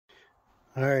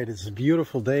All right, it's a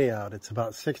beautiful day out. It's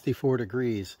about 64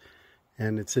 degrees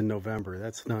and it's in November.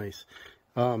 That's nice.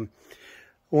 I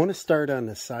want to start on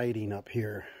the siding up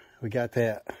here. We got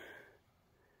that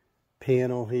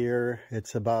panel here.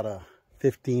 It's about a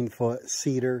 15-foot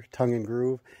cedar tongue and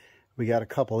groove. We got a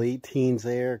couple 18s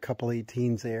there, a couple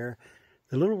 18s there.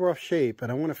 They're a little rough shape, and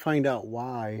I want to find out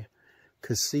why,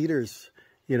 because cedar's,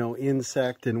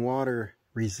 insect and water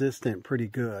resistant pretty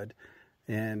good,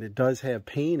 and it does have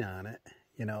paint on it.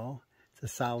 It's a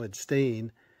solid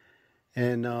stain,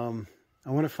 and I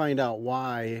want to find out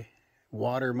why.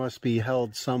 Water must be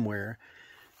held somewhere,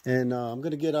 and I'm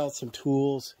going to get out some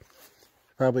tools,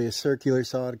 probably a circular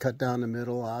saw to cut down the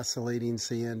middle, oscillating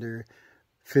sander,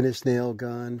 finish nail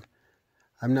gun.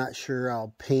 I'm not sure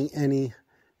I'll paint any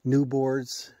new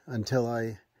boards until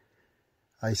I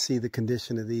see the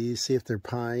condition of these, see if they're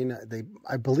pine.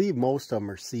 I believe most of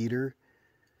them are cedar.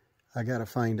 I got to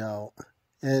find out.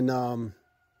 And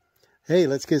hey,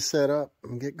 let's get set up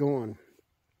and get going.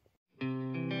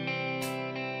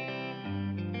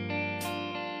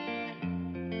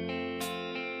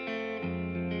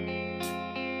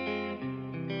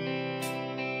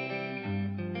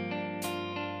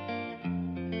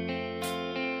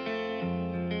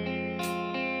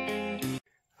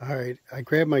 All right, I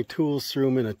grabbed my tools, threw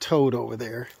them in a tote over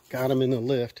there, got them in the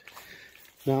lift.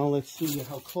 Now let's see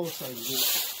how close I can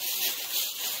get.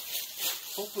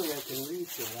 Hopefully I can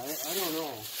reach it. I don't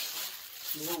know.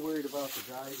 I'm a little worried about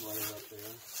the guide wire up there.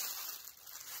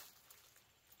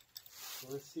 So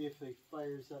let's see if it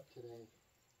fires up today.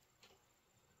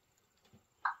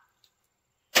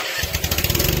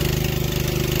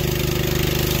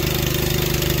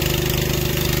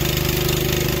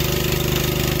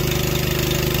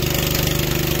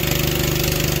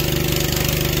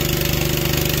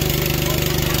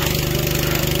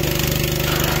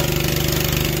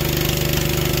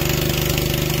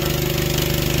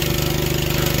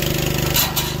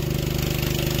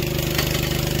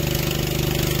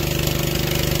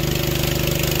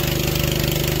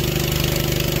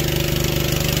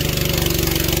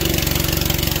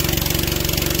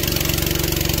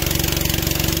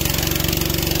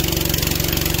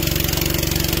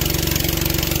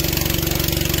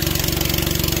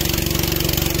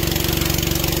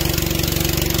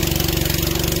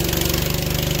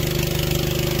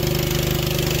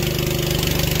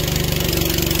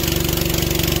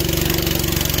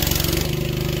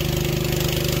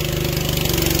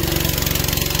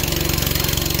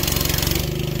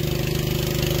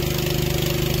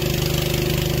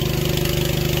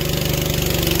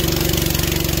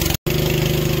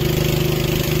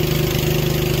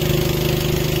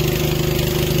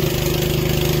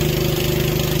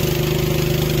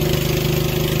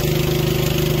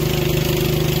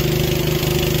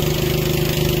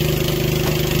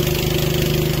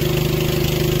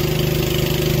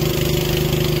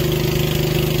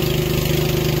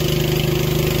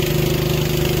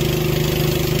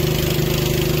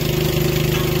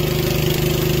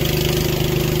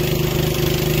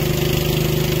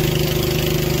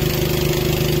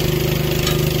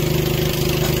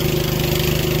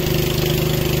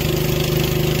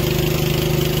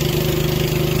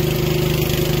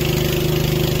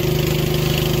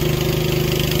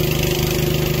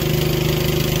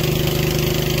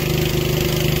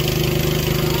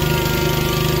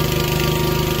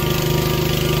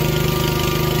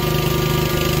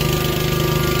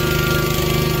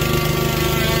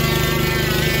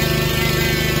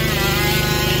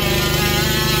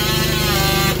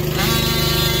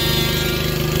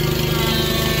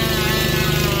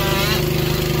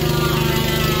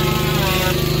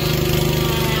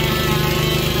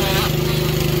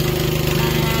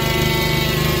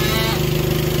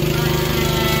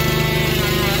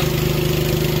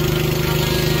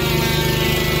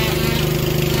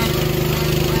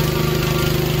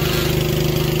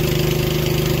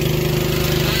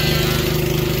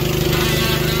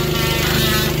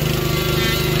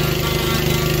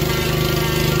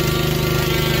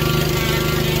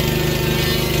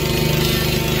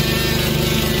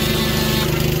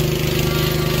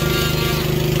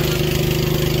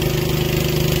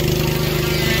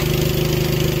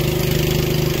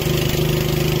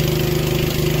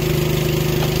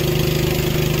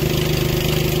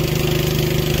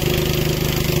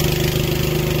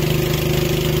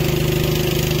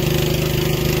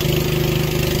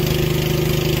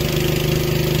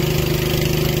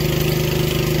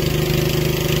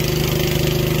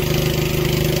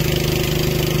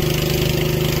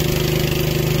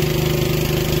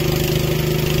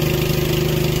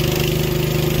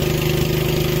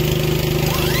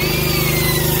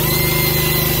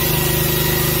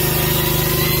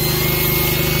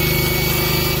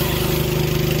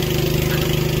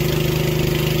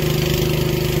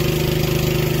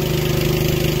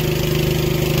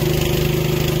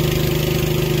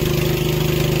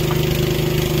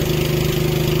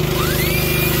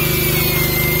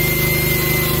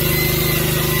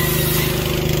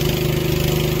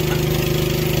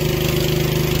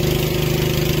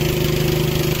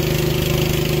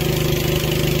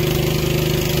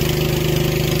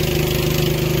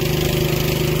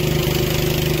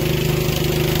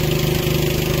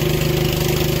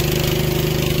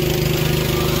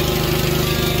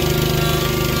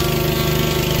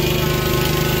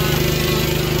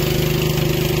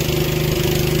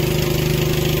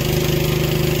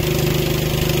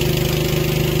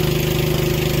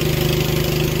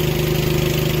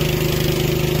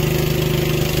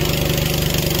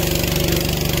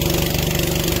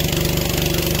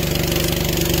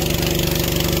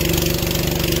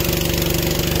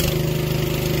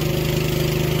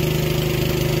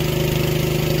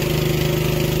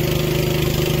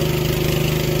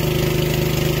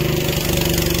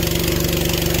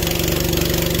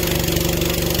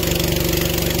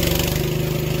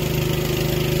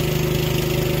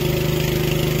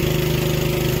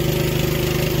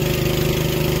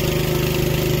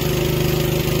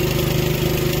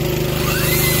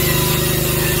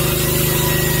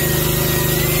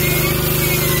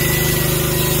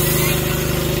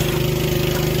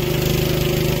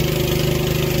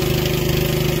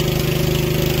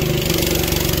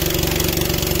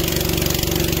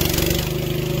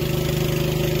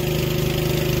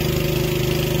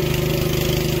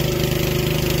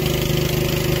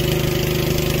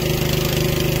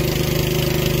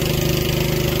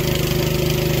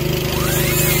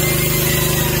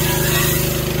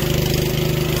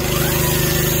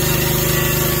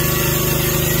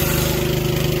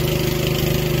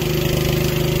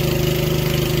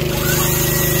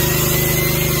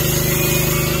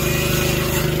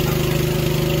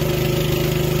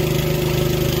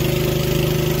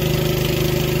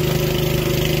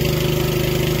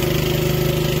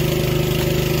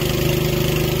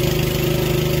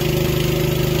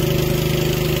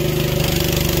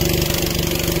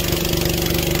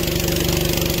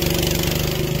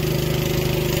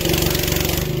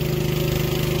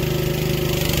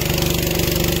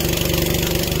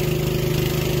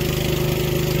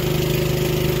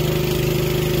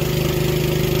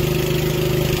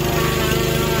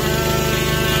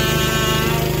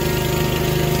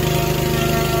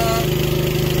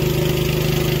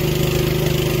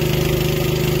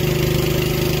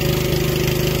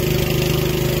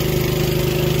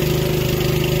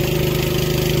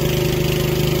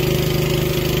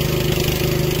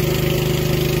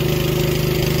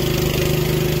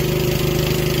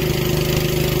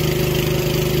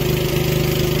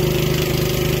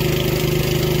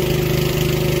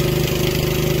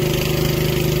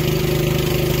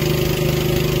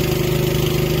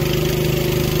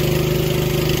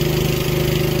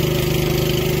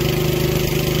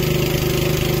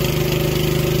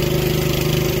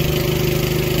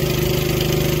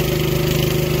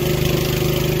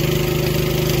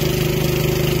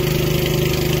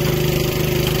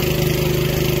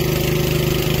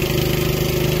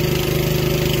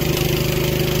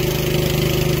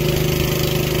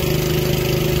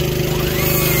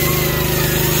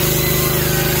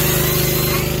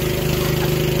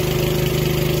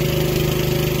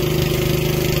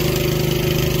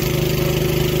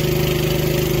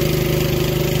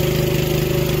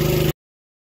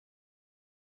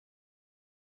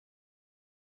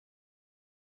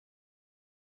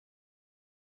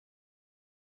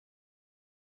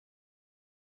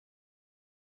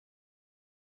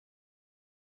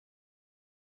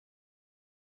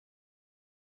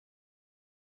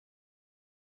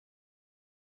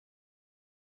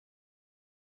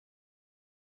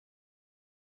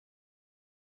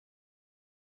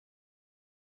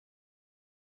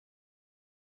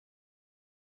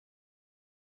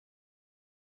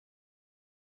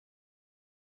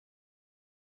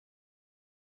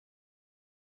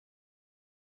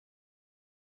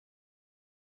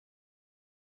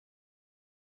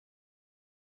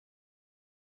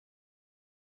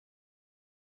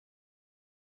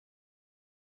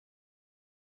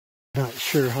 Not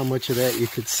sure how much of that you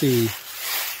could see.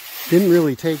 Didn't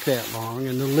really take that long.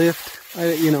 And the lift,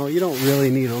 you know, you don't really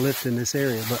need a lift in this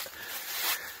area, but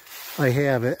I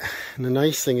have it. And the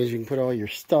nice thing is you can put all your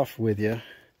stuff with you.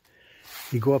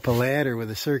 You go up a ladder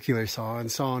with a circular saw and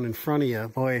sawing in front of you.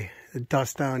 Boy,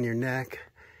 dust down your neck.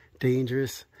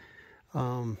 Dangerous.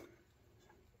 I've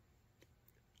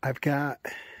got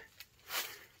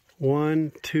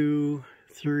 1, 2,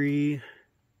 3,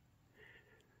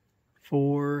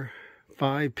 4,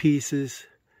 5 pieces.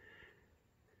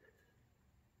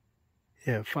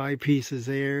 Yeah, 5 pieces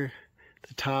there.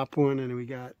 The top one, and we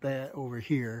got that over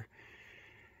here.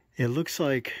 It looks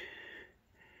like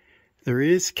there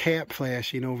is cap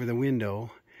flashing over the window,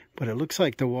 but it looks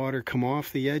like the water come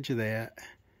off the edge of that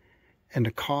and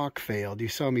the caulk failed. You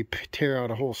saw me tear out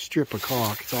a whole strip of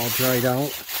caulk. It's all dried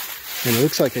out, and it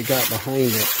looks like I got behind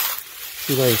it.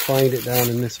 See if I can find it down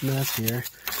in this mess here.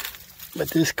 But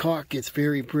this caulk gets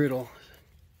very brittle.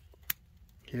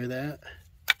 Hear that?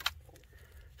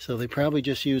 So they probably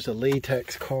just use a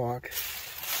latex caulk,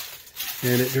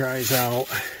 and it dries out.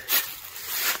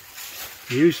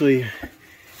 Usually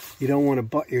you don't want to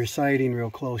butt your siding real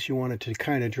close. You want it to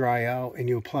kind of dry out, and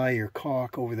you apply your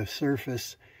caulk over the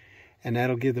surface, and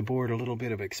that'll give the board a little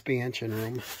bit of expansion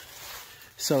room.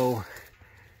 So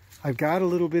I've got a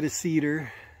little bit of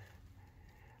cedar.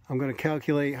 I'm going to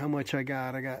calculate how much I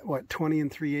got. I got, what, 20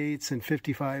 3/8 and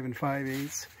 55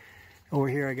 5/8. Over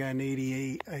here I got an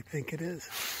 88, I think it is.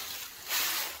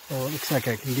 Oh, it looks like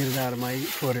I can get it out of my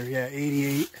 8-footer. Yeah,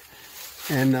 88.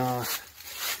 And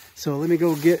so let me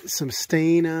go get some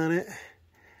stain on it.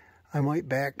 I might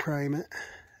back prime it.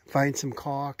 Find some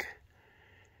caulk.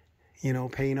 You know,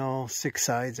 paint all 6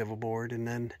 sides of a board, and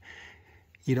then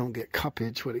you don't get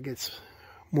cuppage when it gets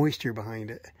moisture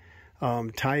behind it.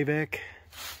 Tyvek,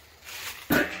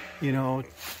 you know,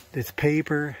 it's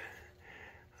paper.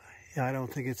 I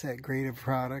don't think it's that great of a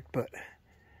product, but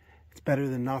it's better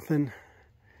than nothing.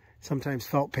 Sometimes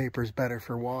felt paper is better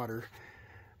for water.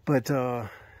 But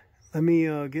let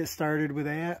me get started with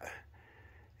that,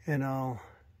 and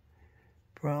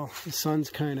well, the sun's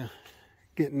kind of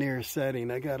getting near setting.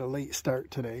 I got a late start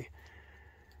today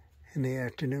in the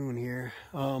afternoon here.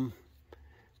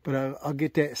 But I'll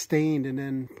get that stained, and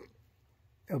then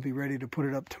I'll be ready to put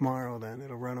it up tomorrow then.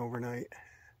 It'll run overnight.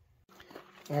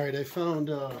 All right, I found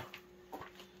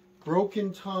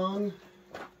broken tongue,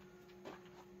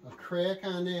 a crack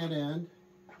on that end.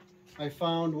 I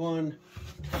found one.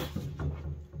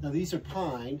 Now these are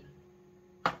pine.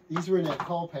 These were in that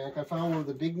call pack. I found one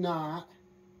with a big knot,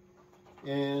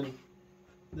 and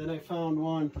then I found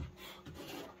one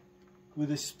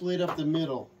with a split up the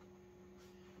middle.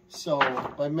 So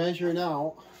by measuring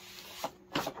out,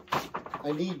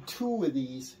 I need 2 of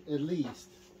these at least.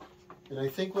 And I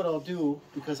think what I'll do,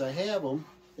 because I have them,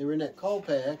 they were in that call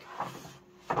pack,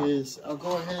 is I'll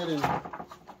go ahead and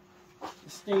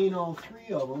stain all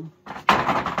 3 of them.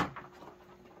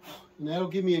 And that'll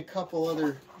give me a couple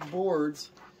other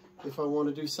boards if I want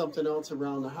to do something else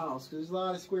around the house. There's a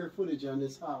lot of square footage on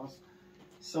this house.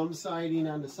 Some siding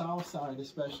on the south side,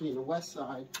 especially in the west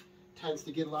side, tends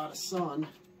to get a lot of sun.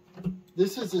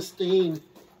 This is a stain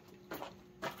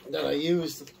that I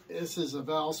used. This is a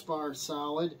Valspar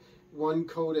Solid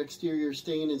 1-coat exterior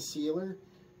stain and sealer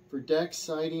for decks,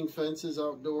 siding, fences,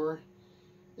 outdoor.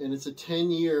 And it's a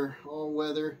 10-year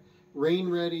all-weather, rain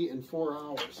ready in 4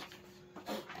 hours.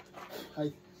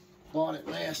 I bought it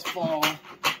last fall,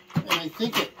 and I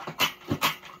think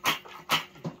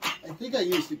I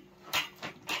used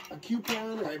a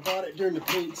coupon, or I bought it during the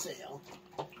paint sale,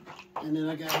 and then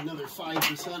I got another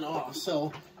 5% off.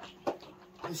 So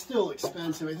it's still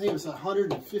expensive. I think it was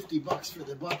 $150 for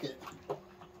the bucket,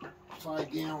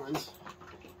 5 gallons.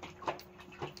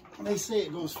 And they say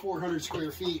it goes 400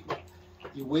 square feet, but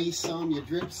you waste some, you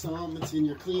drip some, it's in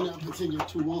your cleanup, it's in your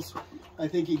tools. I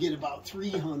think you get about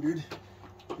 300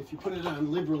 if you put it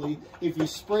on liberally. If you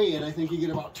spray it, I think you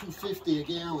get about 250 a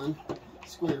gallon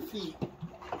square feet.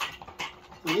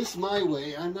 So this is my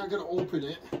way. I'm not going to open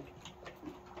it.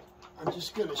 I'm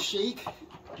just going to shake.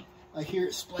 I hear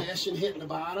it splash and hit in the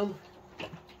bottom.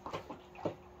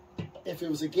 If it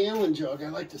was a gallon jug, I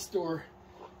like to store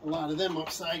a lot of them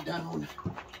upside down,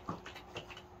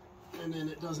 and then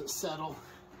it doesn't settle.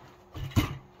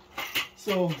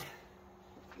 So,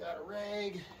 got a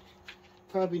rag.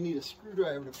 Probably need a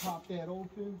screwdriver to pop that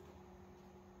open.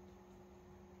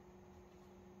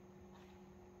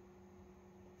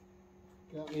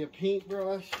 Got me a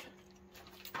paintbrush.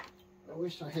 I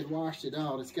wish I had washed it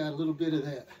out. It's got a little bit of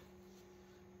that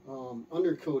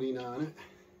undercoating on it.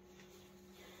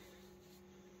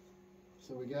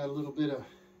 So we got a little bit of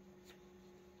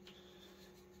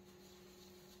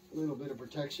A little bit of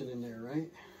protection in there,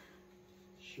 right?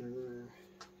 Sure.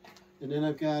 And then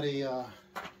I've got a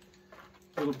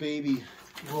little baby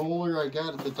roller I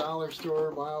got at the dollar store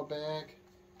a while back.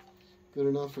 Good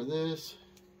enough for this.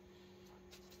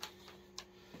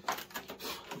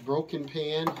 Broken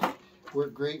pan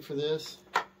worked great for this.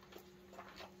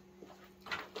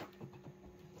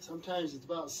 Sometimes it's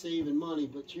about saving money,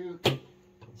 but you're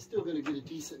still going to get a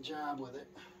decent job with it.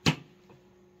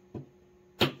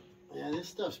 Yeah, this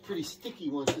stuff's pretty sticky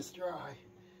once it's dry.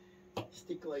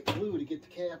 Stick like glue to get the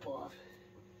cap off.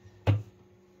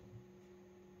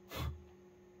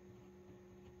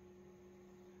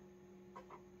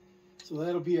 So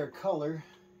that'll be our color.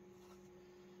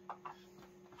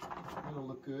 That'll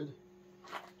look good.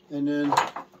 And then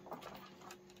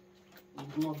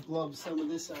we'll glove some of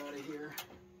this out of here.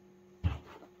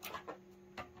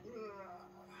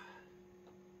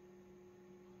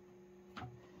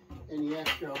 Any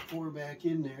extra I'll pour back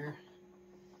in there.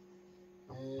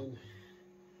 And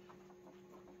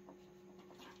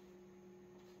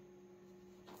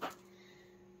I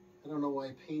don't know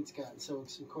why paint's gotten so,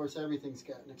 of course everything's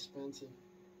gotten expensive.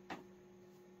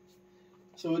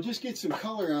 So we'll just get some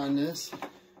color on this.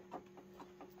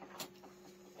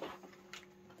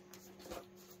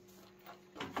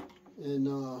 And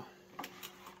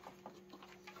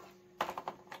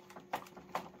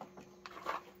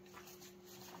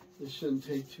this shouldn't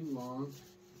take too long.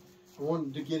 I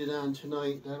wanted to get it on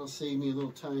tonight. That'll save me a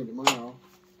little time tomorrow.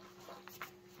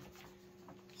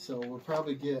 So we'll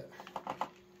probably get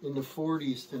in the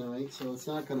 40s tonight. So it's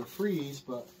not going to freeze,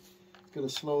 but it's going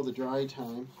to slow the dry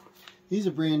time. These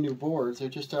are brand new boards. They're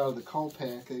just out of the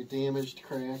Call-Pack. They're damaged,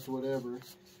 cracked, whatever.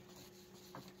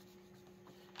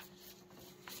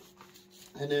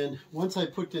 And then once I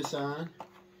put this on,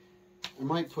 I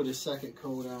might put a second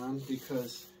coat on,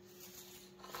 because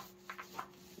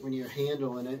when you're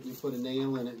handling it, you put a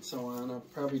nail in it and so on. I'll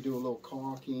probably do a little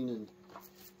caulking and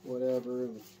whatever.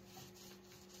 And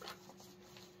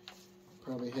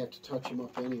probably have to touch them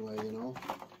up anyway, you know.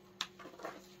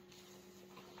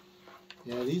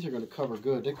 Yeah, these are going to cover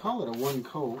good. They call it a one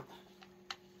coat.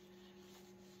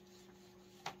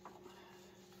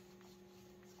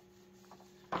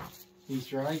 These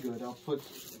dry good. I'll put.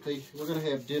 We're going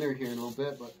to have dinner here in a little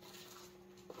bit, but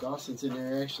Dawson's in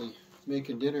there actually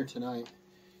making dinner tonight.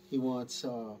 He wants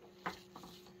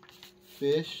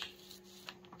fish.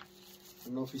 I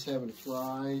don't know if he's having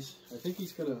fries. I think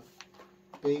he's going to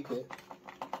bake it.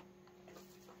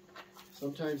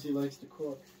 Sometimes he likes to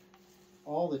cook.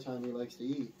 All the time he likes to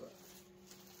eat, but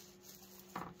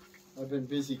I've been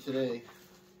busy today.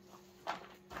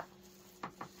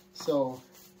 So,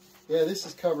 yeah, this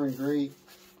is covering great.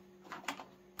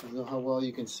 I don't know how well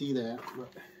you can see that,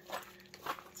 but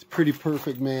it's a pretty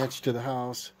perfect match to the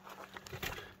house.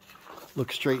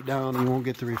 Look straight down and you won't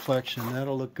get the reflection.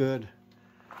 That'll look good.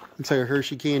 Looks like a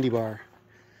Hershey candy bar.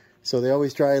 So they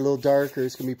always dry a little darker.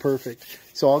 It's going to be perfect.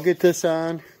 So I'll get this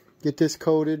on, get this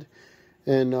coated,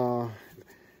 and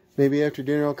maybe after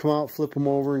dinner I'll come out, flip them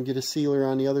over, and get a sealer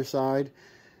on the other side.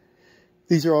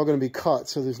 These are all going to be cut,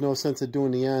 so there's no sense of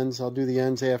doing the ends. I'll do the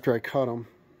ends after I cut them.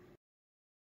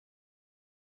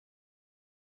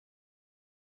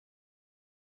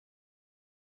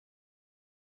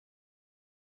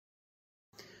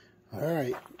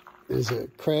 Alright, there's a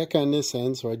crack on this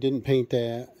end, so I didn't paint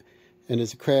that. And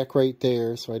there's a crack right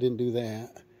there, so I didn't do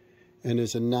that. And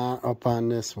there's a knot up on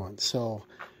this one. So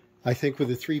I think with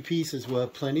the three pieces we'll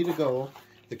have plenty to go.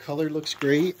 The color looks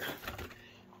great.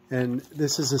 And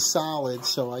this is a solid,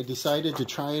 so I decided to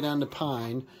try it on the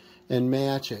pine and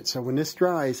match it. So when this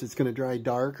dries, it's going to dry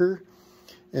darker.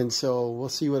 And so we'll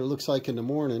see what it looks like in the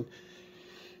morning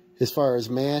as far as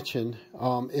matching.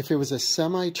 If it was a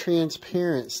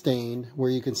semi-transparent stain where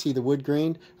you can see the wood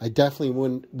grain, I definitely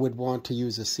would want to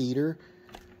use a cedar.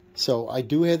 So I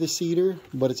do have the cedar,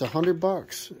 but it's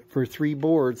 $100 for 3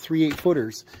 boards, 3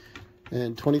 8-footers,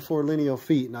 and 24 lineal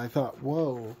feet. And I thought,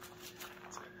 whoa,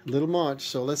 a little much.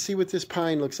 So let's see what this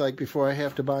pine looks like before I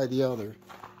have to buy the other.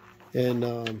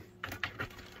 And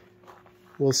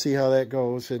we'll see how that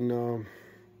goes, and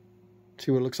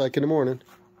see what it looks like in the morning.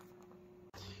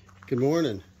 Good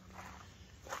morning.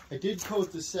 I did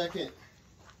coat the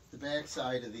back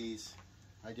side of these.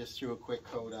 I just threw a quick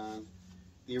coat on.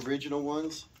 The original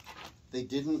ones, they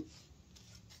didn't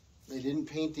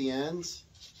paint the ends.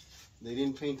 They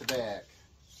didn't paint the back.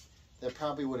 That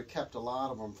probably would have kept a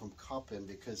lot of them from cupping,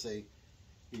 because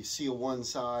you seal one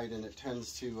side and it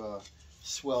tends to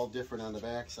swell different on the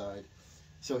back side.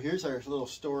 So here's our little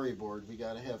storyboard. We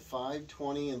got to have 5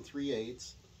 20 and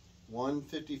 3/8, 1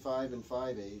 55 and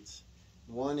 5/8,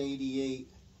 1 88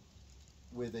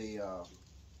 with a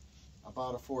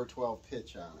about a 412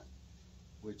 pitch on it,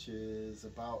 which is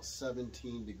about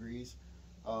 17 degrees.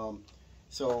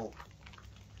 So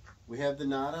we have the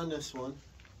knot on this one.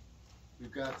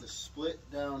 We've got the split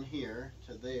down here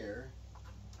to there.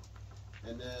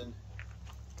 And then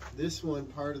this one,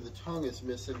 part of the tongue is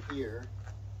missing here.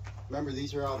 Remember,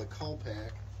 these are all the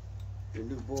Culpac, your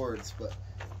new boards. But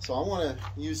so I want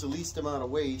to use the least amount of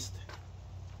waste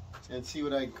and see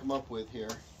what I can come up with here.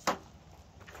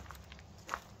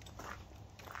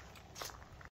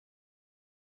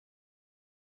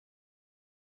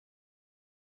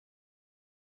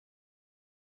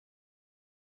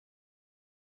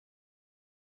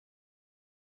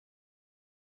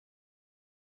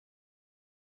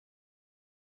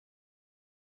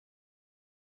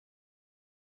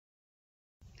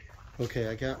 Okay,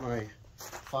 I got my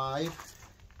 5,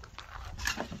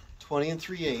 20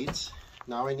 3/8.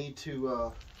 Now I need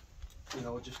to,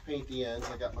 just paint the ends.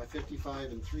 I got my 55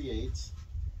 3/8.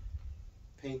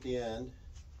 Paint the end,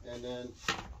 and then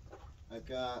I've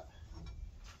got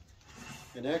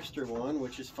an extra one,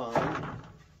 which is fine,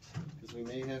 because we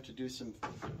may have to do some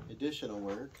additional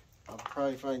work. I'll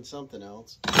probably find something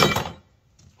else.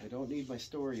 I don't need my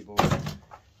storyboard.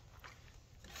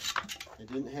 I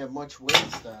didn't have much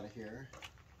waste out of here.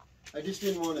 I just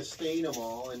didn't want to stain them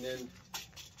all and then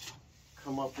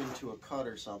come up into a cut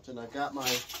or something. I've got my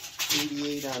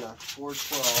 88 on a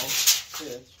 412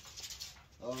 pitch.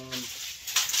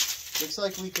 Looks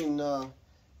like we can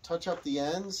touch up the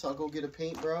ends. I'll go get a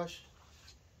paintbrush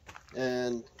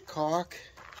and caulk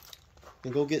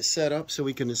and go get set up so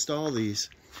we can install these.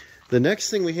 The next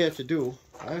thing we have to do,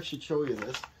 I should show you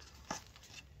this.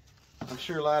 I'm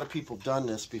sure a lot of people have done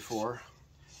this before,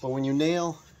 but when you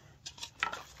nail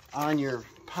on your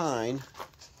pine,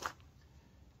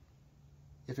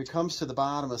 if it comes to the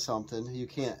bottom of something, you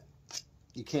can't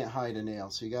hide a nail.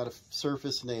 So you got a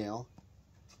surface nail,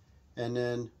 and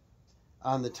then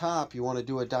on the top you want to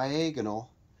do a diagonal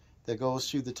that goes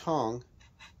through the tongue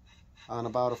on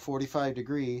about a 45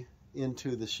 degree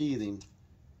into the sheathing.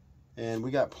 And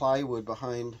we got plywood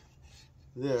behind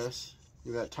this.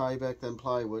 We got Tyvek, then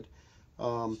plywood.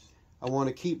 I want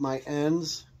to keep my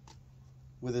ends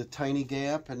with a tiny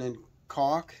gap and then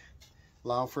caulk,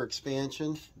 allow for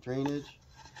expansion, drainage.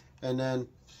 And then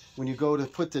when you go to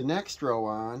put the next row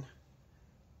on,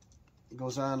 it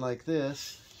goes on like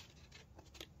this.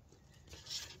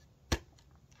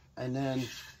 And then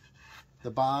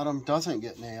the bottom doesn't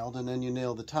get nailed, and then you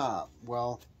nail the top.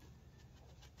 Well,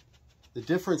 the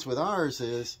difference with ours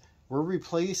is we're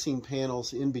replacing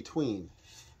panels in between.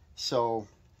 So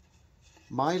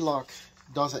my luck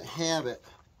doesn't have it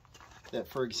that,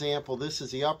 for example, this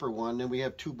is the upper one, and we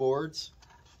have 2 boards,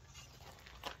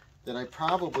 that I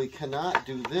probably cannot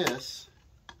do this.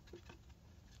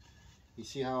 You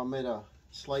see how I'm at a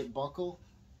slight buckle?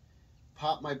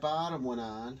 Pop my bottom one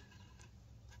on,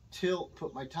 tilt,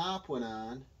 put my top one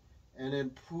on, and then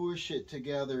push it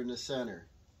together in the center.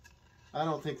 I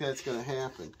don't think that's going to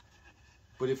happen.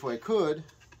 But if I could,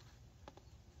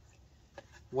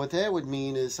 what that would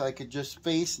mean is I could just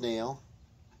face nail.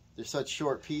 There's such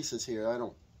short pieces here, I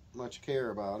don't much care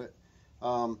about it.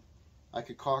 I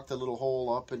could caulk the little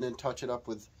hole up and then touch it up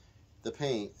with the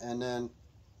paint. And then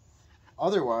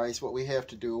otherwise what we have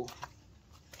to do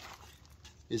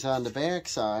is on the back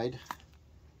side,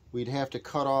 we'd have to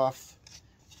cut off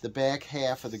the back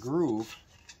half of the groove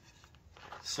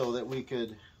so that we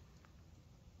could,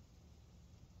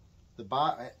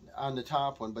 on the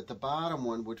top one, but the bottom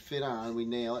one would fit on, we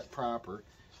nail it proper.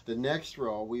 The next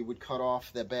row we would cut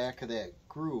off the back of that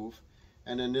groove,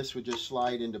 and then this would just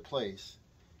slide into place,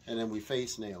 and then we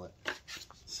face nail it.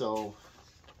 So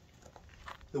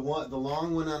the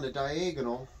long one on the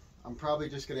diagonal, I'm probably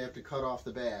just going to have to cut off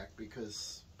the back,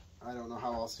 because I don't know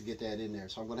how else to get that in there.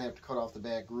 So I'm going to have to cut off the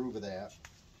back groove of that.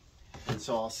 And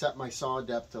so I'll set my saw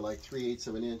depth to like 3/8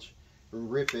 of an inch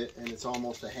and rip it, and it's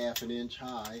almost a 1/2 inch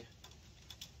high,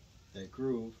 that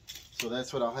groove. So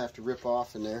that's what I'll have to rip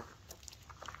off in there.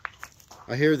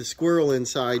 I hear the squirrel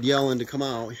inside yelling to come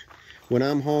out. When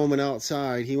I'm home and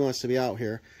outside, he wants to be out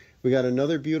here. We got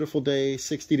another beautiful day,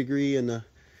 60 degree in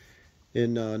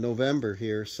November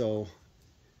here, so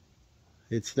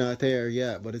it's not there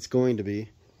yet, but it's going to be.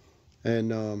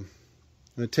 And I'm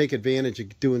going to take advantage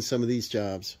of doing some of these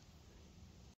jobs.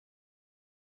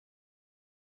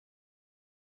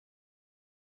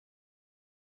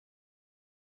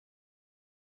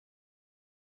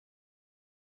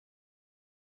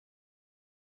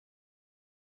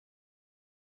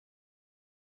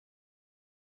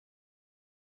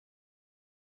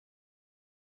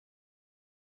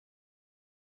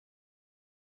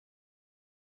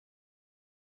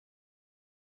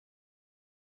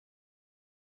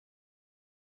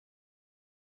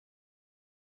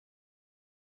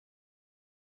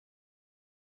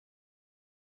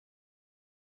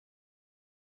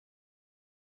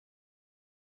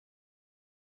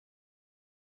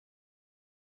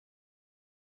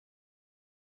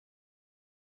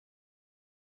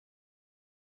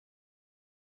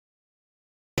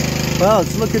 Well,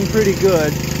 it's looking pretty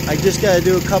good. I just got to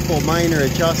do a couple minor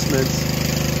adjustments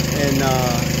and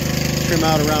trim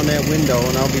out around that window,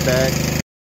 and I'll be back.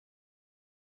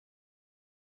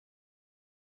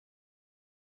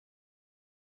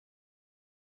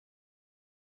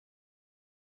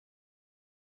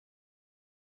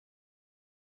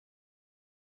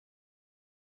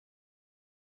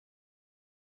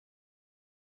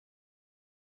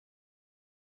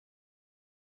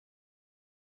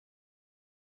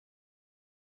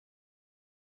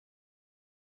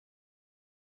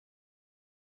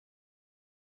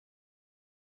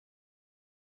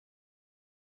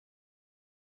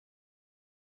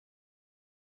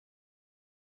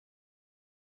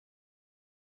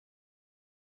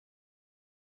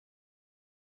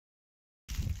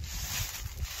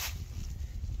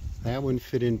 That one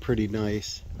fit in pretty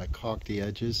nice. I caulked the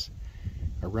edges.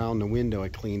 Around the window I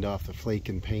cleaned off the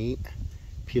flaking paint,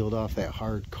 peeled off that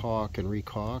hard caulk and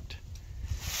re-caulked.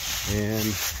 And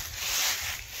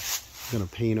I'm going to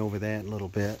paint over that a little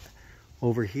bit.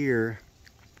 Over here,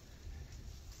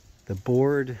 the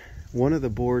board, one of the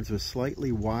boards was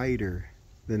slightly wider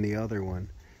than the other one.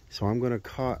 So I'm going to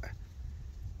cut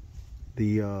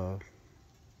the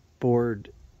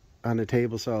board on the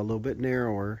table saw a little bit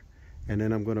narrower, and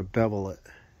then I'm going to bevel it.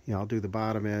 You know, I'll do the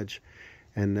bottom edge,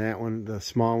 and that one, the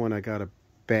small one, I got to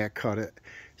back cut it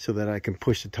so that I can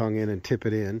push the tongue in and tip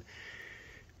it in.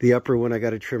 The upper one I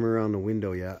got to trim around the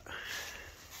window yet.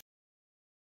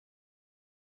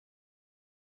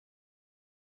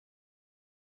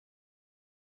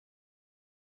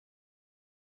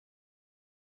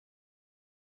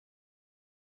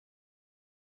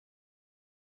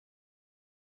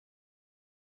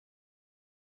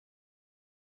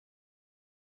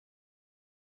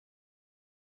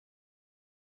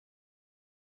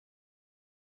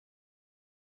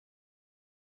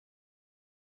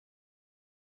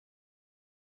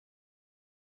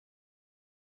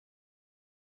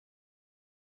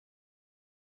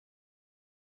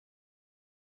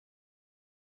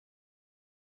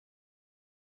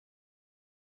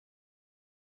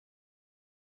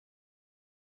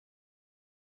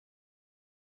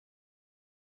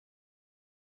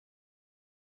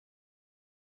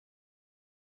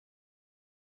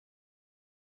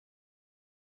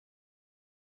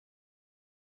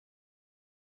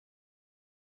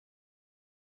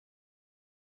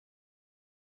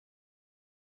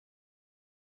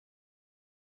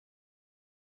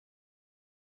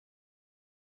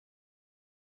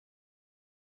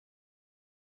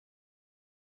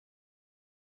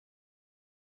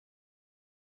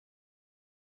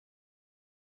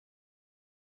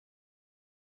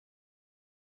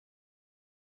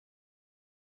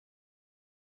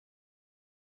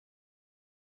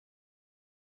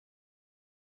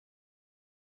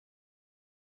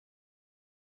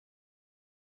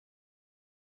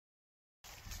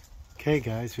 Okay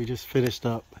guys, we just finished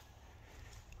up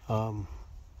the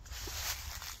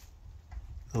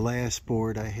last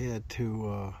board. I had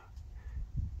to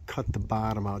cut the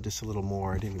bottom out just a little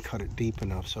more. I didn't cut it deep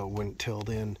enough so it wouldn't tilt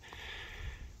in.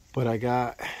 But I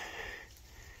got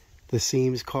the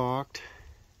seams caulked.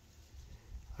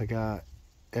 I got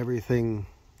everything,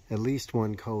 at least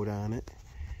one coat on it.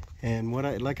 And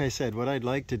like I said, what I'd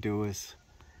like to do is,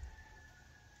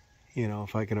 you know,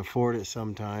 if I can afford it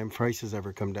sometime, prices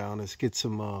ever come down, is get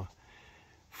some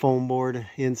foam board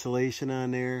insulation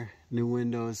on there, new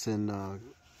windows, and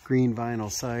green vinyl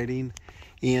siding,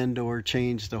 and or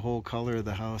change the whole color of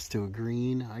the house to a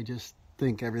green. I just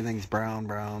think everything's brown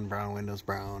windows,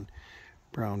 brown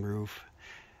roof.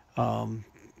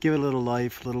 Give it a little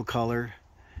life, little color.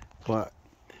 But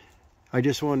I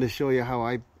just wanted to show you how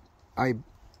I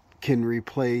can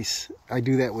replace, I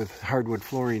do that with hardwood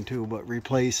flooring too, but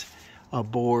replace a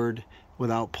board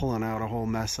without pulling out a whole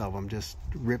mess of them. Just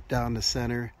rip down the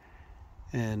center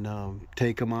and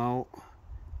take them out,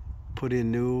 put in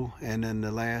new, and then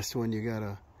the last one you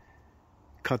gotta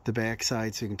cut the back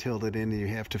side so you can tilt it in, and you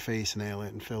have to face nail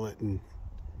it and fill it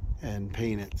and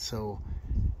paint it. So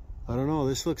I don't know,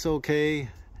 this looks okay.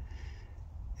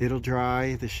 It'll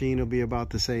dry, the sheen will be about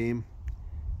the same,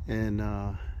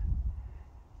 and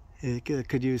it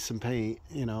could use some paint.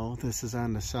 You know, this is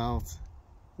on the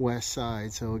southwest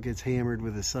side, so it gets hammered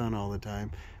with the sun all the time,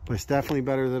 but it's definitely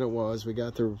better than it was. We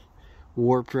got the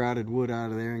warped rotted wood out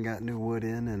of there and got new wood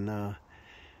in, and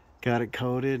got it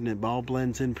coated, and it all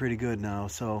blends in pretty good now.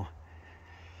 So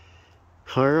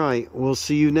all right, we'll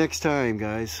see you next time,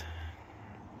 guys.